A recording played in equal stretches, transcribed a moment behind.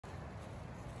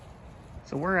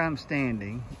So where I'm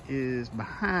standing is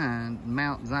behind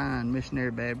Mount Zion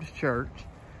Missionary Baptist Church.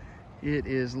 It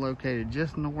is located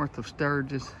just north of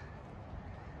Sturgis,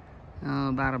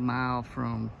 about a mile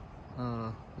from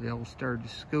the old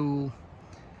Sturgis School.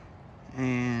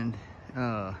 And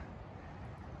got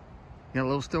a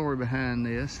little story behind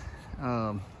this.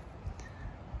 We're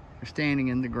standing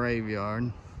in the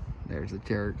graveyard. There's the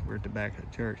church. We're at the back of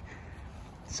the church.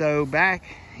 So back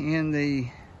in the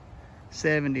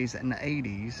 70s and the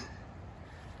 80s,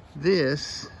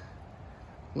 this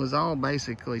was all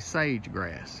basically sage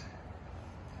grass.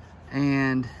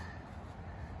 And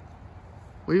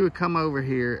we would come over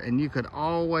here and you could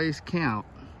always count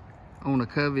on a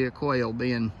covey of quail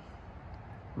being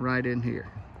right in here,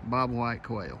 bobwhite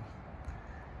quail.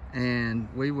 And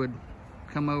we would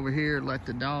come over here, let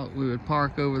the dog, we would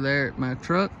park over there at my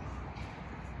truck,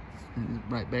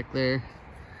 right back there,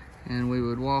 and we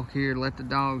would walk here, let the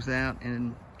dogs out,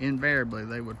 and invariably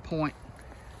they would point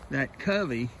that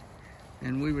covey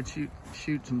and we would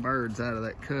shoot some birds out of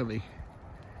that covey,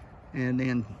 and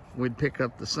then we'd pick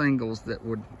up the singles that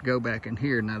would go back in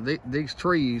here. Now these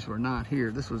trees were not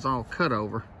here, this was all cut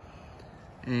over,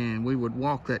 and we would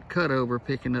walk that cut over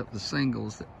picking up the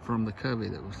singles from the covey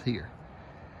that was here.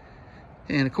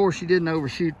 And of course you didn't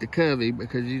overshoot the covey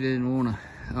because you didn't want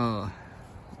to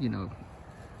you know,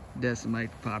 decimate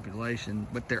the population,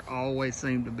 but there always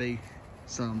seemed to be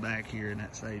some back here in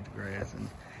that sage grass, and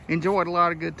enjoyed a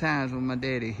lot of good times with my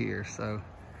daddy here. So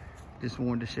just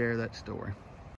wanted to share that story.